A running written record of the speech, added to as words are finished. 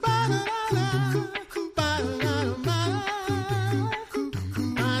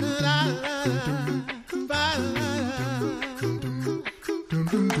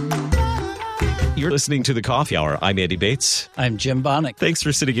listening to The Coffee Hour. I'm Andy Bates. I'm Jim Bonnick. Thanks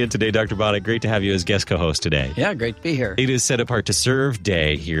for sitting in today, Dr. Bonnick. Great to have you as guest co-host today. Yeah, great to be here. It is Set Apart to Serve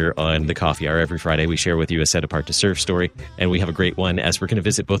Day here on The Coffee Hour. Every Friday, we share with you a Set Apart to Serve story, and we have a great one as we're going to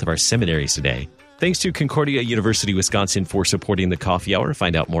visit both of our seminaries today. Thanks to Concordia University, Wisconsin for supporting the Coffee Hour.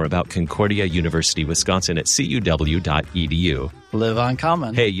 Find out more about Concordia University, Wisconsin at cuw.edu. Live on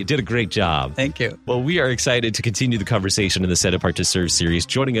common. Hey, you did a great job. Thank you. Well, we are excited to continue the conversation in the Set Apart to Serve series.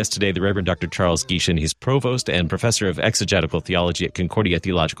 Joining us today, the Reverend Dr. Charles Gieshen. He's Provost and Professor of Exegetical Theology at Concordia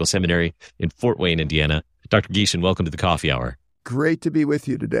Theological Seminary in Fort Wayne, Indiana. Dr. Gieshen, welcome to the Coffee Hour. Great to be with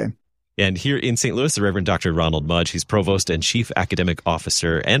you today. And here in St. Louis, the Reverend Dr. Ronald Mudge. He's Provost and Chief Academic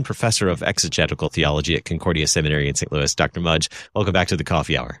Officer and Professor of Exegetical Theology at Concordia Seminary in St. Louis. Dr. Mudge, welcome back to the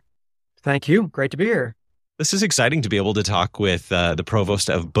Coffee Hour. Thank you. Great to be here. This is exciting to be able to talk with the provost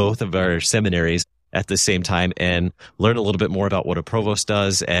of both of our seminaries at the same time and learn a little bit more about what a provost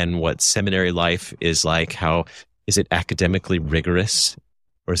does and what seminary life is like. How is it academically rigorous,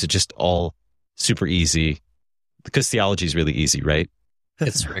 or is it just all super easy? Because theology is really easy, right?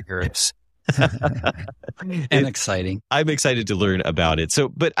 It's rigorous and exciting. I'm excited to learn about it.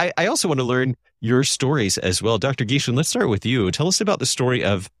 But I also want to learn your stories as well. Dr. Gieshen, let's start with you. Tell us about the story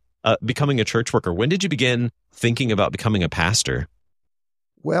of becoming a church worker. When did you begin thinking about becoming a pastor?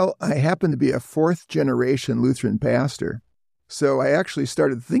 Well, I happen to be a fourth-generation Lutheran pastor, so I actually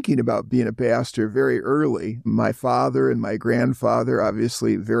started thinking about being a pastor very early. My father and my grandfather,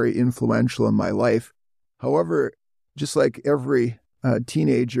 obviously very influential in my life. However, just like every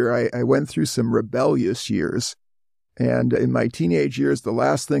teenager, I went through some rebellious years. And in my teenage years, the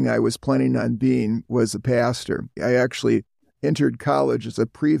last thing I was planning on being was a pastor. I actually entered college as a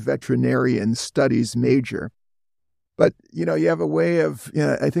pre-veterinarian studies major. But, you have a way of,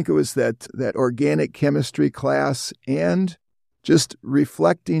 I think it was that organic chemistry class and just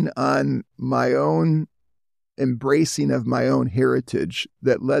reflecting on my own embracing of my own heritage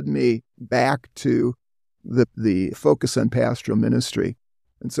that led me back to the focus on pastoral ministry.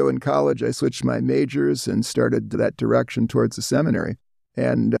 And so in college, I switched my majors and started that direction towards the seminary,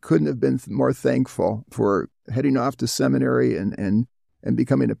 and couldn't have been more thankful for heading off to seminary and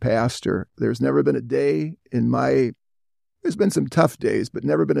becoming a pastor. There's never been a day there's been some tough days, but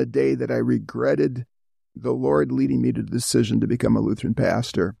never been a day that I regretted the Lord leading me to the decision to become a Lutheran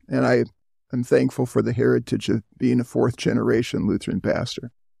pastor. And I am thankful for the heritage of being a fourth-generation Lutheran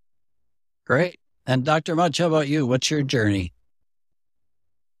pastor. Great. And Dr. Mudge, how about you? What's your journey?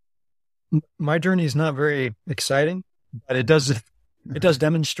 My journey is not very exciting, but it does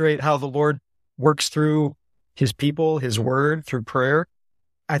demonstrate how the Lord works through his people, his word, through prayer.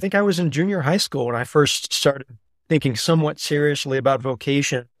 I think I was in junior high school when I first started thinking somewhat seriously about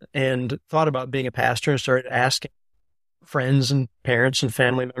vocation and thought about being a pastor, and started asking friends and parents and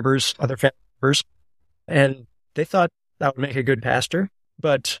family members, other family members, and they thought that would make a good pastor.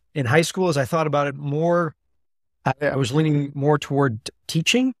 But in high school, as I thought about it more, I was leaning more toward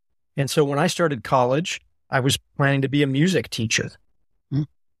teaching. And so when I started college, I was planning to be a music teacher.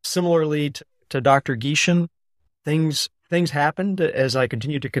 Similarly to Dr. Gieshen, things happened as I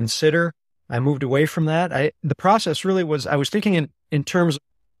continued to consider. I moved away from that. The process really was, I was thinking in terms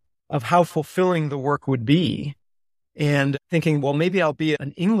of how fulfilling the work would be, and thinking, well, maybe I'll be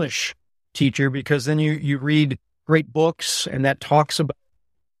an English teacher, because then you read great books, and that talks about,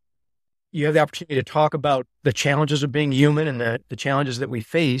 you have the opportunity to talk about the challenges of being human and the challenges that we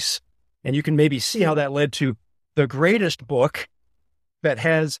face. And you can maybe see how that led to the greatest book that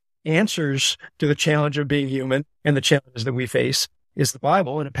has answers to the challenge of being human and the challenges that we face is the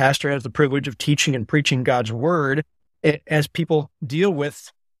Bible. And a pastor has the privilege of teaching and preaching God's word as people deal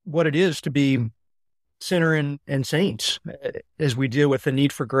with what it is to be sinner and saints, as we deal with the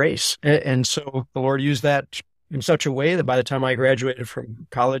need for grace. And so the Lord used that in such a way that by the time I graduated from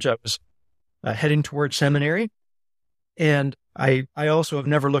college, I was heading towards seminary. And I also have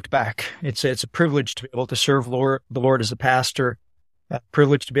never looked back. It's a privilege to be able to serve the Lord as a pastor, a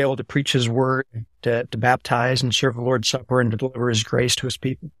privilege to be able to preach his word, to baptize and serve the Lord's Supper, and to deliver his grace to his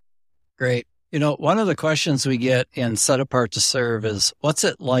people. Great. One of the questions we get in Set Apart to Serve is, what's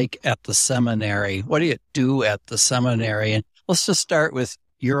it like at the seminary? What do you do at the seminary? And let's just start with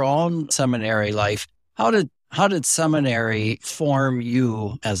your own seminary life. How did seminary form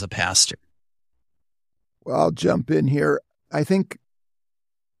you as a pastor? Well, I'll jump in here. I think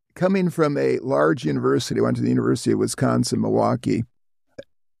coming from a large university, I went to the University of Wisconsin-Milwaukee,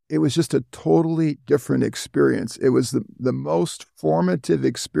 it was just a totally different experience. It was the most formative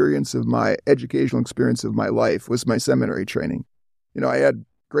experience of my educational experience of my life was my seminary training. I had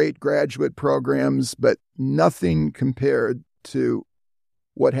great graduate programs, but nothing compared to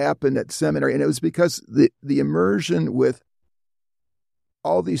what happened at seminary. And it was because the immersion with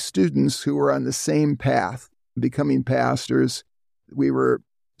all these students who were on the same path, becoming pastors.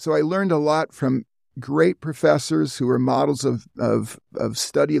 So I learned a lot from great professors who were models of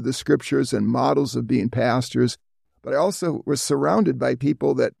study of the scriptures and models of being pastors. But I also was surrounded by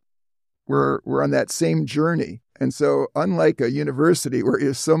people that were on that same journey. And so unlike a university where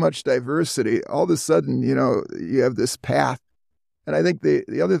there's so much diversity, all of a sudden, you have this path. And I think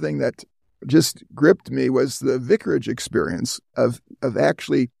the other thing that just gripped me was the vicarage experience of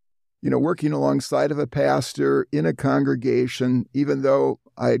actually, working alongside of a pastor in a congregation, even though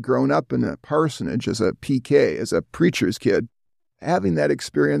I had grown up in a parsonage as a PK, as a preacher's kid. Having that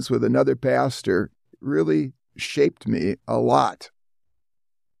experience with another pastor really shaped me a lot.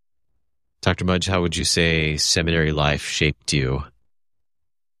 Dr. Mudge, how would you say seminary life shaped you?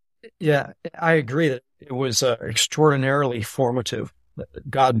 Yeah, I agree that it was extraordinarily formative.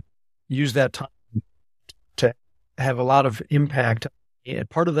 God used that time to have a lot of impact. And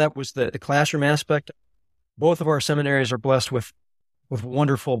part of that was the classroom aspect. Both of our seminaries are blessed with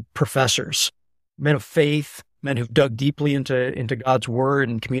wonderful professors, men of faith, men who've dug deeply into God's word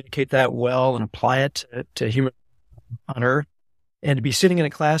and communicate that well and apply it to human on earth. And to be sitting in a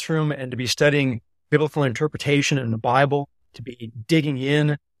classroom and to be studying biblical interpretation in the Bible, to be digging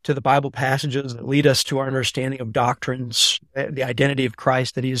in to the Bible passages that lead us to our understanding of doctrines, the identity of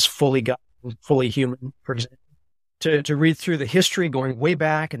Christ, that he is fully God, fully human, for example. To read through the history going way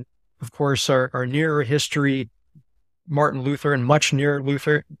back, and of course our nearer history, Martin Luther, and much nearer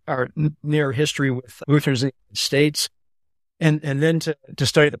Luther, our nearer history with Lutherans in the United States, and then to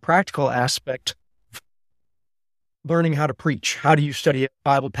study the practical aspect, learning how to preach. How do you study a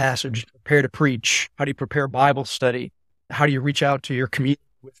Bible passage, prepare to preach? How do you prepare Bible study? How do you reach out to your community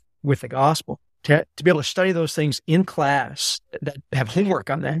with the gospel? To be able to study those things in class that have homework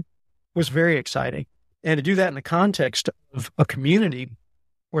on that was very exciting. And to do that in the context of a community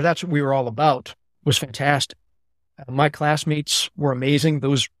where that's what we were all about was fantastic. My classmates were amazing.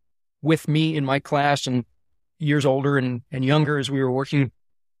 Those with me in my class and years older and younger as we were working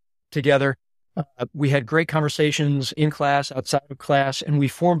together. We had great conversations in class, outside of class, and we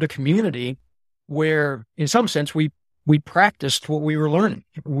formed a community where, in some sense, we practiced what we were learning.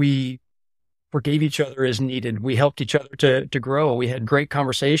 We forgave each other as needed. We helped each other to grow. We had great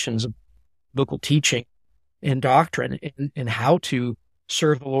conversations of biblical teaching and doctrine and how to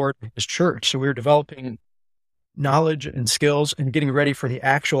serve the Lord and his church. So we were developing knowledge and skills and getting ready for the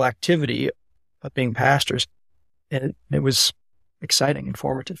actual activity of being pastors. And it was exciting and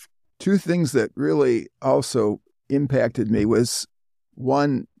formative. Two things that really also impacted me was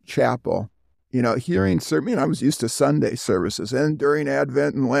one, chapel. Hearing sermon, I was used to Sunday services and during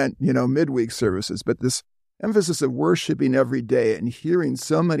Advent and Lent, midweek services, but this emphasis of worshiping every day and hearing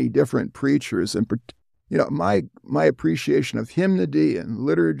so many different preachers and, my appreciation of hymnody and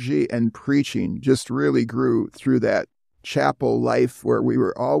liturgy and preaching just really grew through that chapel life where we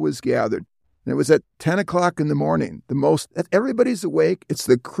were always gathered. And it was at 10 o'clock in the morning, everybody's awake. It's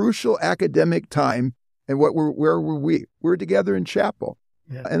the crucial academic time. And where were we? We're together in chapel.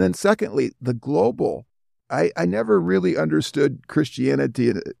 Yeah. And then secondly, the global. I never really understood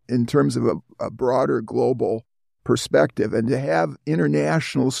Christianity in terms of a broader global perspective. And to have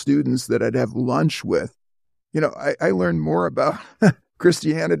international students that I'd have lunch with, I learned more about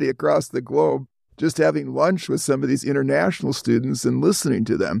Christianity across the globe just having lunch with some of these international students and listening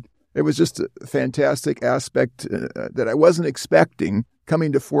to them. It was just a fantastic aspect that I wasn't expecting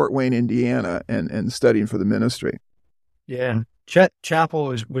coming to Fort Wayne, Indiana, and studying for the ministry. Yeah.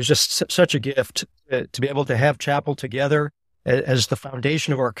 Chapel was just such a gift to be able to have chapel together as the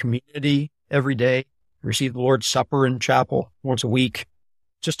foundation of our community every day. Receive the Lord's Supper in chapel once a week.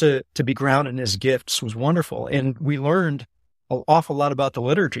 Just to be grounded in his gifts was wonderful. And we learned an awful lot about the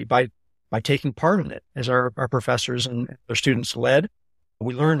liturgy by taking part in it as our professors and their students led.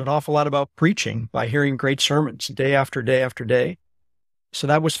 We learned an awful lot about preaching by hearing great sermons day after day after day. So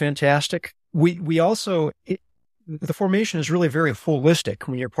that was fantastic. We also, the formation is really very holistic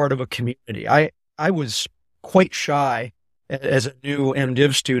when you're part of a community. I was quite shy as a new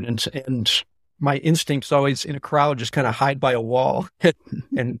MDiv student, and my instinct is always in a crowd, just kind of hide by a wall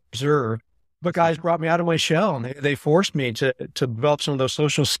and observe. But guys brought me out of my shell, and they forced me to develop some of those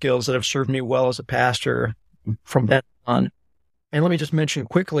social skills that have served me well as a pastor from then on. And let me just mention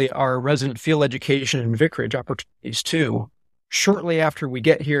quickly our resident field education and vicarage opportunities too. Shortly after we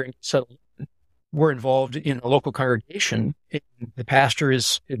get here and settle, we're involved in a local congregation. The pastor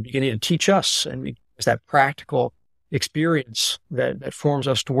is beginning to teach us, and it's that practical experience that forms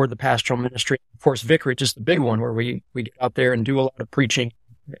us toward the pastoral ministry. Of course, vicarage is the big one where we get out there and do a lot of preaching,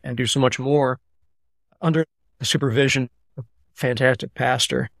 and do so much more under the supervision of a fantastic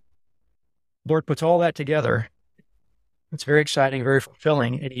pastor. The Lord puts all that together. It's very exciting, very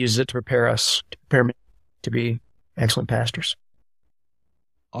fulfilling, and He uses it to prepare me to be excellent pastors.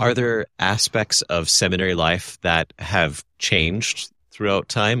 Are there aspects of seminary life that have changed throughout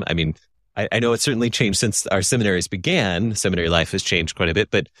time? I mean, I know it's certainly changed since our seminaries began. Seminary life has changed quite a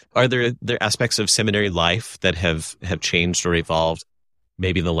bit, but are there aspects of seminary life that have changed or evolved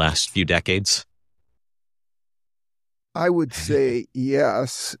maybe in the last few decades? I would say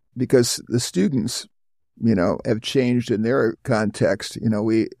yes, because the students, have changed in their context.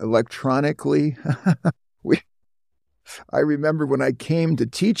 We electronically, I remember when I came to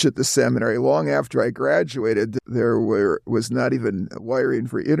teach at the seminary, long after I graduated, there was not even wiring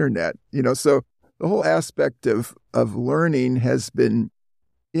for internet. So the whole aspect of learning has been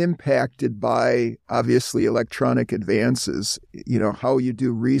impacted by, obviously, electronic advances, how you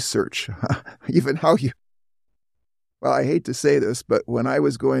do research, even how you, well, I hate to say this, but when I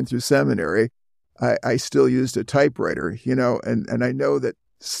was going through seminary, I still used a typewriter, and I know that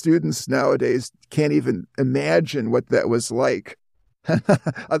students nowadays can't even imagine what that was like,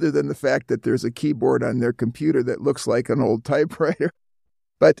 other than the fact that there's a keyboard on their computer that looks like an old typewriter.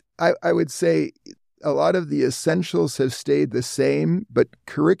 But I would say a lot of the essentials have stayed the same, but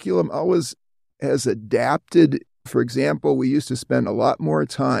curriculum always has adapted. For example, we used to spend a lot more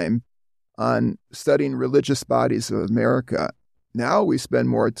time on studying religious bodies of America. Now we spend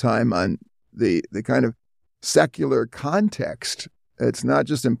more time on the kind of secular context. It's not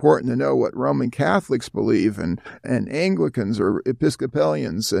just important to know what Roman Catholics believe and Anglicans or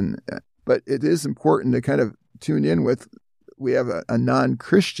Episcopalians, but it is important to kind of tune in with, we have a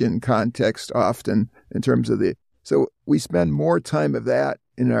non-Christian context often in terms of so we spend more time of that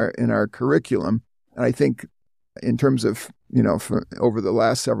in our curriculum. And I think in terms of, over the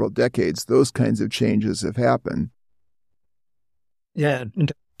last several decades, those kinds of changes have happened. Yeah,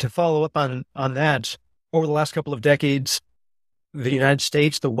 and to follow up on that, over the last couple of decades, the United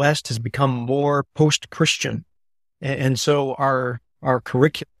States, the West, has become more post-Christian. And so our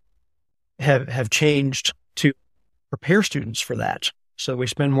curriculum have changed to prepare students for that. So we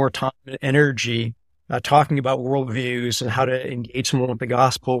spend more time and energy talking about worldviews and how to engage someone with the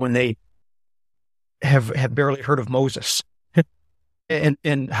gospel when they have barely heard of Moses.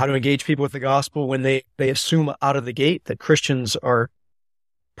 and how to engage people with the gospel when they assume out of the gate that Christians are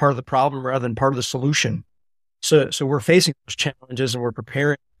part of the problem rather than part of the solution. So we're facing those challenges, and we're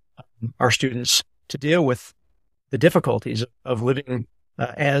preparing our students to deal with the difficulties of living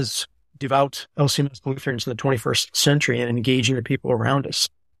as devout LCMS Lutherans in the 21st century and engaging the people around us.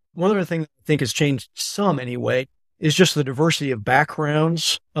 One other thing that I think has changed some anyway is just the diversity of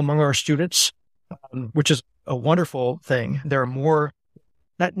backgrounds among our students, which is a wonderful thing. There are more,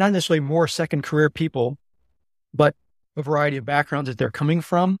 not necessarily more second career people, but a variety of backgrounds that they're coming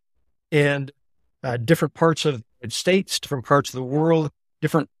from, and different parts of the United States, different parts of the world,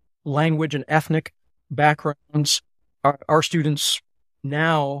 different language and ethnic backgrounds. Our students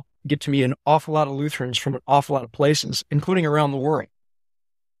now get to meet an awful lot of Lutherans from an awful lot of places, including around the world.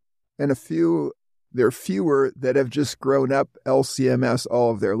 And there are fewer that have just grown up LCMS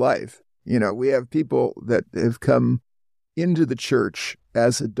all of their life. We have people that have come into the church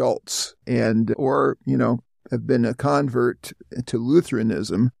as adults or have been a convert to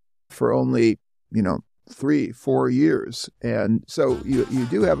Lutheranism for only 3-4 years. And so you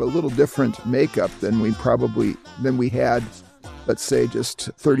do have a little different makeup than we had, let's say,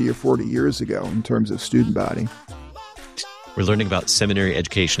 just 30 or 40 years ago in terms of student body. We're learning about seminary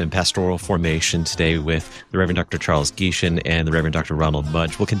education and pastoral formation today with the Reverend Dr. Charles Gieshin and the Reverend Dr. Ronald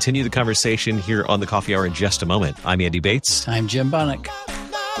Mudge. We'll continue the conversation here on the Coffee Hour in just a moment. I'm Andy Bates. I'm Jim Bonnick.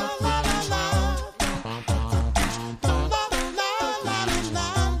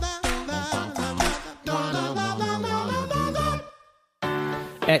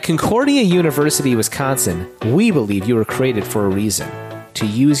 At Concordia University, Wisconsin, we believe you were created for a reason: to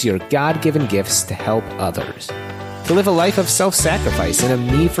use your God-given gifts to help others, to live a life of self-sacrifice in a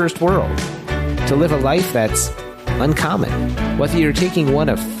me-first world, to live a life that's uncommon. Whether you're taking one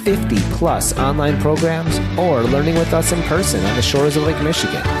of 50-plus online programs or learning with us in person on the shores of Lake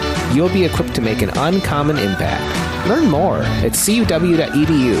Michigan, you'll be equipped to make an uncommon impact. Learn more at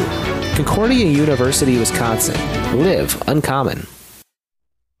cuw.edu. Concordia University, Wisconsin. Live uncommon.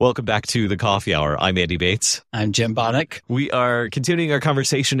 Welcome back to the Coffee Hour. I'm Andy Bates. I'm Jim Bonnick. We are continuing our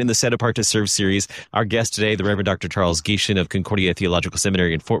conversation in the Set Apart to Serve series. Our guest today, the Reverend Dr. Charles Gieshin of Concordia Theological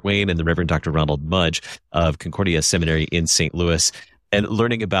Seminary in Fort Wayne and the Reverend Dr. Ronald Mudge of Concordia Seminary in St. Louis, and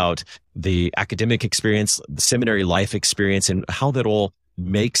learning about the academic experience, the seminary life experience, and how that all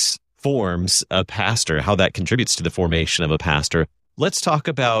forms a pastor, how that contributes to the formation of a pastor. Let's talk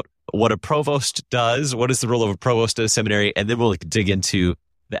about what a provost does. What is the role of a provost at a seminary? And then we'll dig into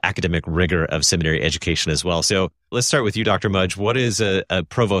the academic rigor of seminary education as well. So let's start with you, Dr. Mudge. What does a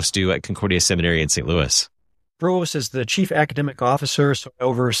provost do at Concordia Seminary in St. Louis? Provost is the chief academic officer, so I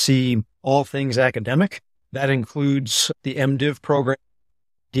oversee all things academic. That includes the MDiv program,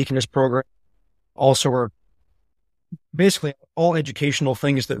 deaconess program, also basically all educational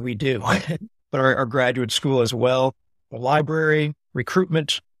things that we do, but our graduate school as well, the library,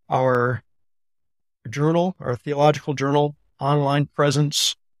 recruitment, our journal, our theological journal, online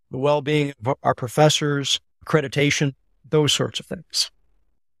presence, the well-being of our professors, accreditation, those sorts of things.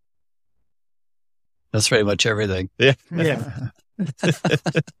 That's pretty much everything. Yeah.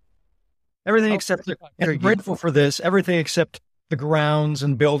 Everything except, I'm grateful for this, everything except the grounds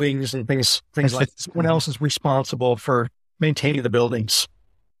and buildings and things like that. Someone else is responsible for maintaining the buildings.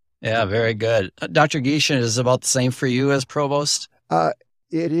 Yeah, very good. Dr. Gieshin, is it about the same for you as provost?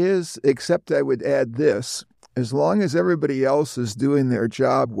 It is, except I would add this. As long as everybody else is doing their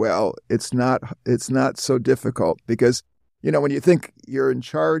job well, it's not so difficult because, when you think you're in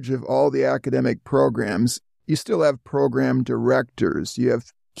charge of all the academic programs, you still have program directors. You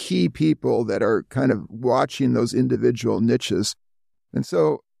have key people that are kind of watching those individual niches. And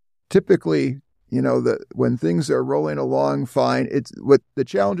so typically, when things are rolling along fine, it's what the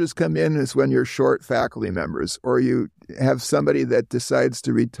challenges come in is when you're short faculty members or you have somebody that decides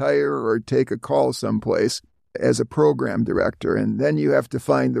to retire or take a call someplace as a program director. And then you have to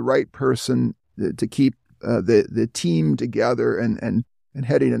find the right person to keep the team together and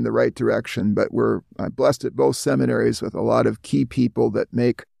heading in the right direction. But we're blessed at both seminaries with a lot of key people that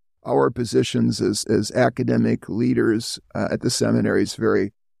make our positions as academic leaders at the seminaries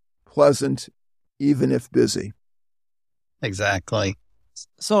very pleasant, even if busy. Exactly.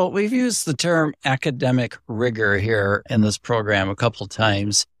 So we've used the term academic rigor here in this program a couple of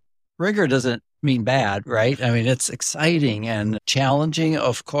times. Rigor doesn't mean bad, right? I mean, it's exciting and challenging,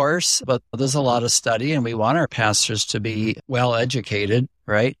 of course, but there's a lot of study and we want our pastors to be well educated,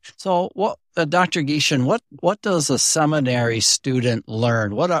 right? So Dr. Gieshin, what does a seminary student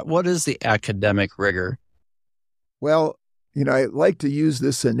learn? What is the academic rigor? Well, I like to use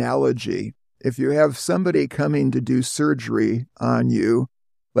this analogy. If you have somebody coming to do surgery on you,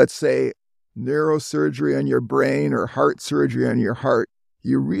 let's say neurosurgery on your brain or heart surgery on your heart,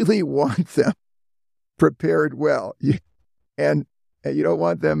 you really want them prepared well. And you don't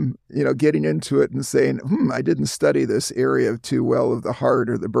want them, getting into it and saying, I didn't study this area too well of the heart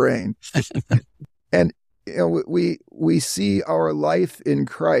or the brain. And we see our life in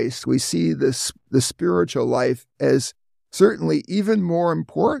Christ. We see the spiritual life as certainly even more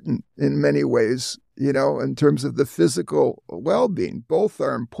important in many ways, in terms of the physical well-being. Both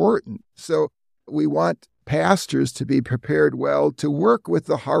are important. So we want pastors to be prepared well to work with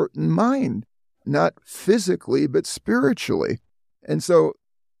the heart and mind, not physically, but spiritually. And so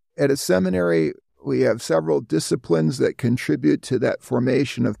at a seminary, we have several disciplines that contribute to that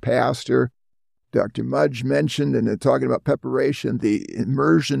formation of pastor. Dr. Mudge mentioned, in talking about preparation, the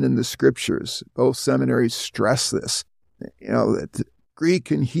immersion in the scriptures. Both seminaries stress this. That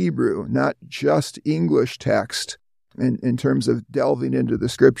Greek and Hebrew, not just English text in terms of delving into the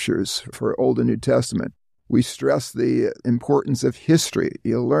scriptures for Old and New Testament. We stress the importance of history.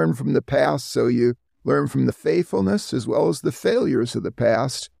 You learn from the past, so you learn from the faithfulness as well as the failures of the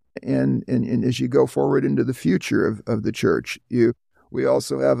past. And as you go forward into the future of the church, we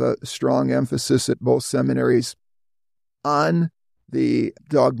also have a strong emphasis at both seminaries on the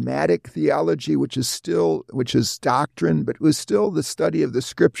dogmatic theology, which is doctrine, but was still the study of the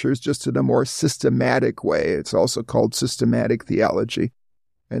scriptures just in a more systematic way. It's also called systematic theology.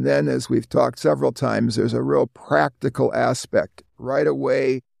 And then, as we've talked several times, there's a real practical aspect right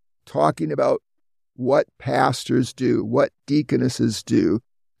away, talking about what pastors do, what deaconesses do,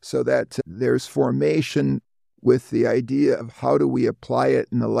 so that there's formation with the idea of how do we apply it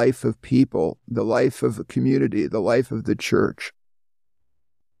in the life of people, the life of a community, the life of the church.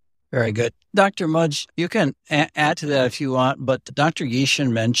 Very good. Dr. Mudge, you can add to that if you want, but Dr.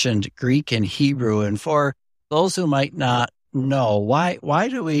 Gieshin mentioned Greek and Hebrew. And for those who might not know, why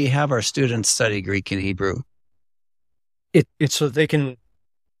do we have our students study Greek and Hebrew? It's so they can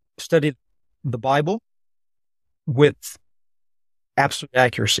study the Bible with absolute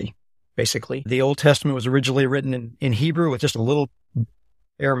accuracy, basically. The Old Testament was originally written in Hebrew with just a little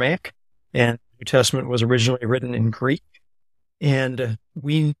Aramaic, and the New Testament was originally written in Greek. And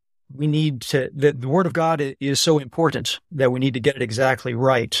we need to, the Word of God is so important that we need to get it exactly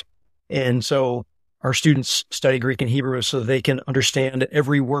right. And so our students study Greek and Hebrew so they can understand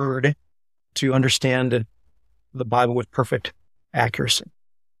every word, to understand the Bible with perfect accuracy.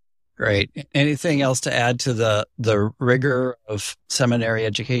 Great. Anything else to add to the rigor of seminary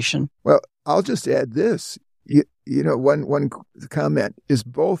education? Well, I'll just add this. One comment is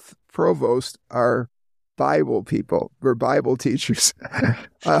both provosts are Bible people. We're Bible teachers.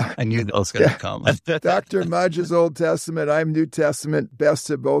 I knew that was going to come. Dr. Mudge is Old Testament. I'm New Testament. Best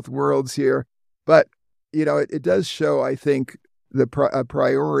of both worlds here. But, it does show, I think, a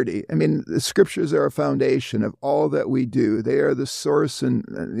priority. I mean, the scriptures are a foundation of all that we do. They are the source and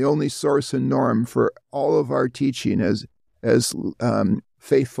the only source and norm for all of our teaching as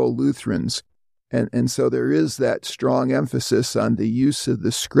faithful Lutherans. And so there is that strong emphasis on the use of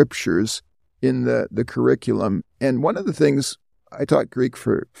the scriptures in the curriculum. And one of the things, I taught Greek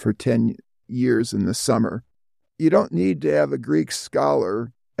for 10 years in the summer. You don't need to have a Greek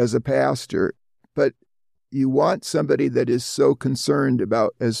scholar as a pastor, but you want somebody that is so concerned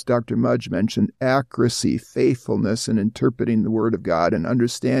about, as Dr. Mudge mentioned, accuracy, faithfulness, and interpreting the Word of God and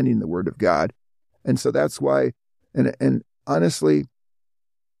understanding the Word of God. And so that's why, and honestly,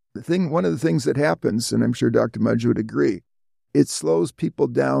 one of the things that happens, and I'm sure Dr. Mudge would agree, it slows people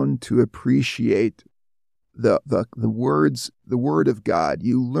down to appreciate the words, the Word of God.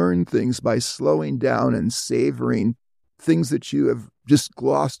 You learn things by slowing down and savoring things that you have just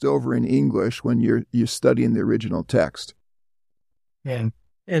glossed over in English when you're studying the original text. And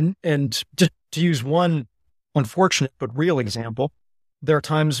just to use one unfortunate but real example, there are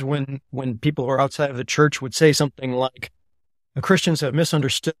times when people who are outside of the church would say something like, Christians have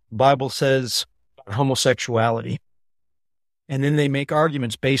misunderstood what the Bible says about homosexuality. And then they make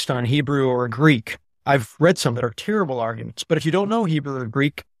arguments based on Hebrew or Greek. I've read some that are terrible arguments, but if you don't know Hebrew or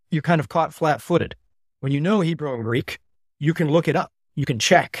Greek, you're kind of caught flat-footed. When you know Hebrew and Greek, you can look it up, you can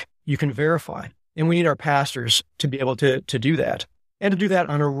check, you can verify. And we need our pastors to be able to do that, and to do that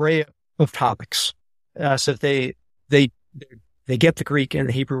on an array of topics, so that they get the Greek and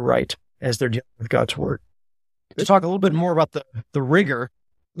the Hebrew right as they're dealing with God's Word. To talk a little bit more about the rigor,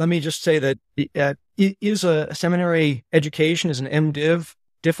 let me just say that is a seminary education, is an MDiv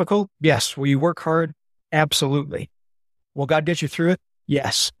difficult? Yes. Will you work hard? Absolutely. Will God get you through it?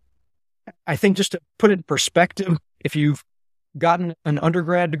 Yes. I think just to put it in perspective, if you've gotten an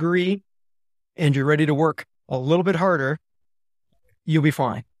undergrad degree and you're ready to work a little bit harder, you'll be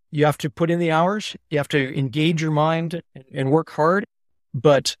fine. You have to put in the hours, you have to engage your mind and work hard,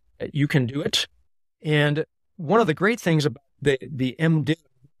 but you can do it. And one of the great things about the MDiv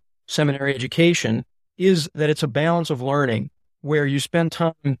seminary education is that it's a balance of learning where you spend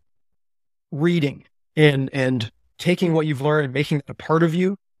time reading and taking what you've learned and making that a part of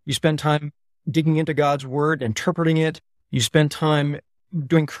you. You spend time digging into God's Word, interpreting it. You spend time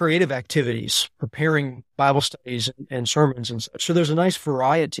doing creative activities, preparing Bible studies and sermons and such. So there's a nice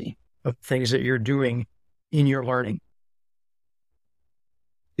variety of things that you're doing in your learning.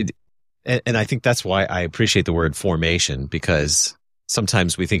 And I think that's why I appreciate the word formation, because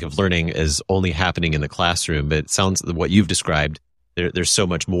sometimes we think of learning as only happening in the classroom, but it sounds what you've described, there's so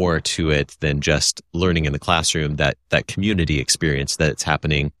much more to it than just learning in the classroom, that community experience that's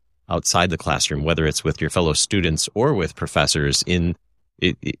happening outside the classroom, whether it's with your fellow students or with professors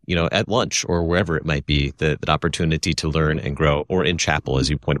at lunch or wherever it might be, that opportunity to learn and grow, or in chapel, as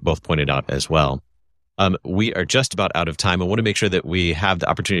you both pointed out as well. We are just about out of time. I want to make sure that we have the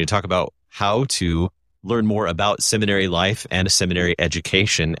opportunity to talk about how to learn more about seminary life and seminary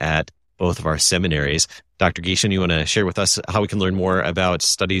education at both of our seminaries. Dr. Gieshen, you want to share with us how we can learn more about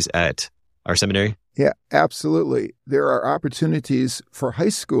studies at our seminary? Yeah, absolutely. There are opportunities for high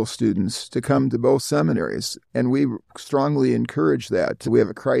school students to come to both seminaries, and we strongly encourage that. We have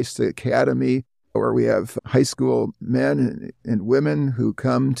a Christ Academy where we have high school men and women who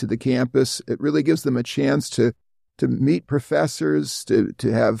come to the campus. It really gives them a chance to meet professors, to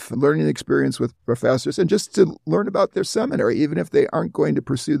have learning experience with professors, and just to learn about their seminary, even if they aren't going to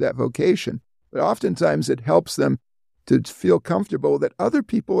pursue that vocation. But oftentimes it helps them to feel comfortable that other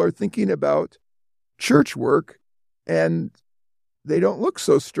people are thinking about church work and they don't look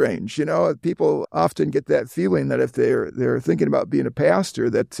so strange. People often get that feeling that if they're thinking about being a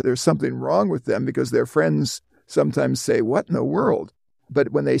pastor, that there's something wrong with them, because their friends sometimes say, "What in the world?"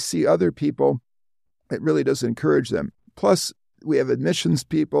 But when they see other people, it really does encourage them. Plus, we have admissions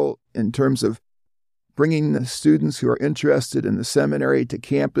people in terms of bringing the students who are interested in the seminary to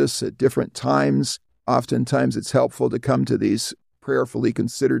campus at different times. Oftentimes, it's helpful to come to these prayerfully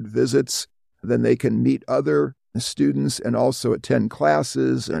considered visits. Then they can meet other students and also attend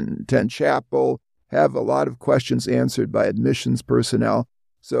classes and attend chapel, have a lot of questions answered by admissions personnel.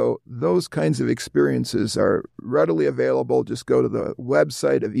 So those kinds of experiences are readily available. Just go to the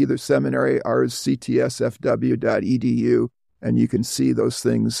website of either seminary, ours ctsfw.edu, and you can see those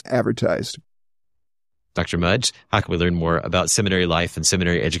things advertised. Dr. Mudge, how can we learn more about seminary life and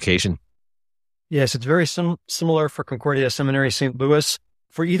seminary education? Yes, it's very similar for Concordia Seminary St. Louis.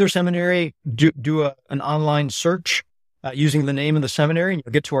 For either seminary, do an online search using the name of the seminary, and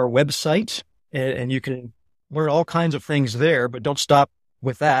you'll get to our website, and you can learn all kinds of things there, but don't stop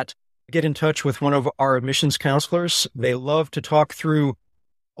with that. Get in touch with one of our admissions counselors. They love to talk through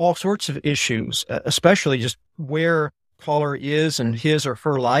all sorts of issues, especially just where caller is in his or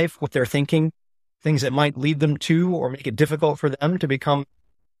her life, what they're thinking, things that might lead them to or make it difficult for them to become,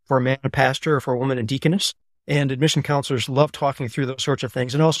 for a man, a pastor, or for a woman, a deaconess. And admission counselors love talking through those sorts of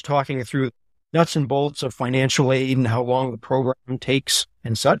things, and also talking through nuts and bolts of financial aid and how long the program takes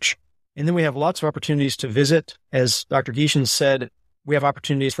and such. And then we have lots of opportunities to visit. As Dr. Gieshin said, we have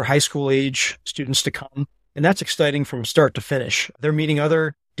opportunities for high school age students to come, and that's exciting from start to finish. They're meeting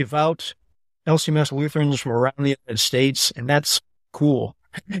other devout LCMS Lutherans from around the United States, and that's cool.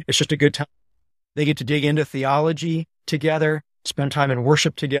 It's just a good time. They get to dig into theology together, spend time in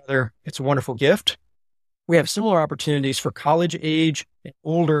worship together. It's a wonderful gift. We have similar opportunities for college age and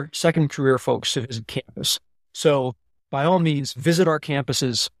older second career folks to visit campus. So by all means, visit our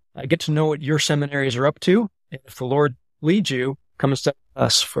campuses, get to know what your seminaries are up to. And if the Lord leads you, come and step with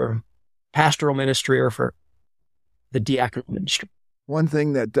us for pastoral ministry or for the diaconal ministry. One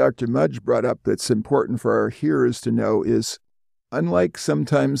thing that Dr. Mudge brought up that's important for our hearers to know is, unlike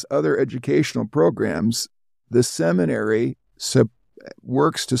sometimes other educational programs, the seminary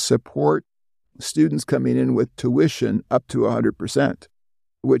works to support students coming in with tuition up to 100%,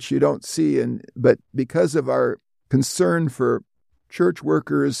 which you don't see. But because of our concern for church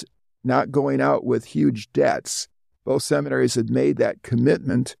workers not going out with huge debts, both seminaries had made that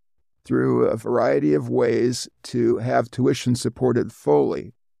commitment through a variety of ways to have tuition supported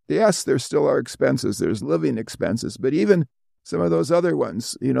fully. Yes, there still are expenses. There's living expenses, but even some of those other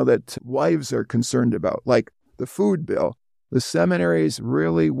ones, that wives are concerned about, like the food bill, the seminaries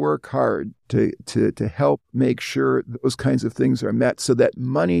really work hard to help make sure those kinds of things are met, so that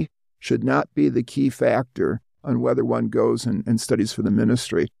money should not be the key factor on whether one goes and studies for the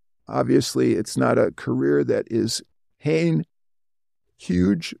ministry. Obviously, it's not a career that is paying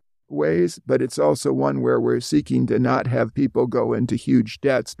huge ways, but it's also one where we're seeking to not have people go into huge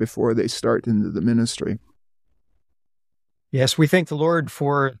debts before they start into the ministry. Yes, we thank the Lord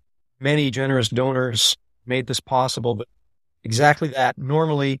for many generous donors made this possible, but exactly that.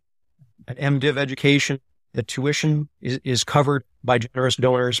 Normally, an MDiv education, the tuition is covered by generous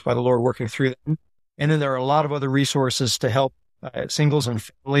donors, by the Lord working through them. And then there are a lot of other resources to help singles and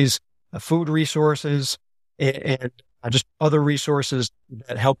families, food resources, and just other resources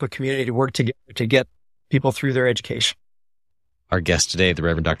that help the community to work together to get people through their education. Our guest today, the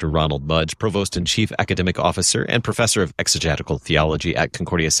Reverend Dr. Ronald Mudge, Provost and Chief Academic Officer and Professor of Exegetical Theology at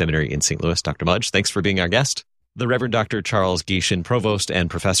Concordia Seminary in St. Louis. Dr. Mudge, thanks for being our guest. The Reverend Dr. Charles Gieshin, Provost and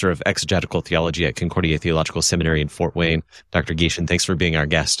Professor of Exegetical Theology at Concordia Theological Seminary in Fort Wayne. Dr. Gieshin, thanks for being our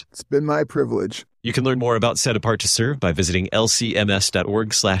guest. It's been my privilege. You can learn more about Set Apart to Serve by visiting lcms.org/SAS.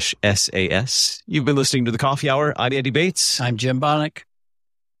 You've been listening to The Coffee Hour. I'm Andy Bates. I'm Jim Bonnick.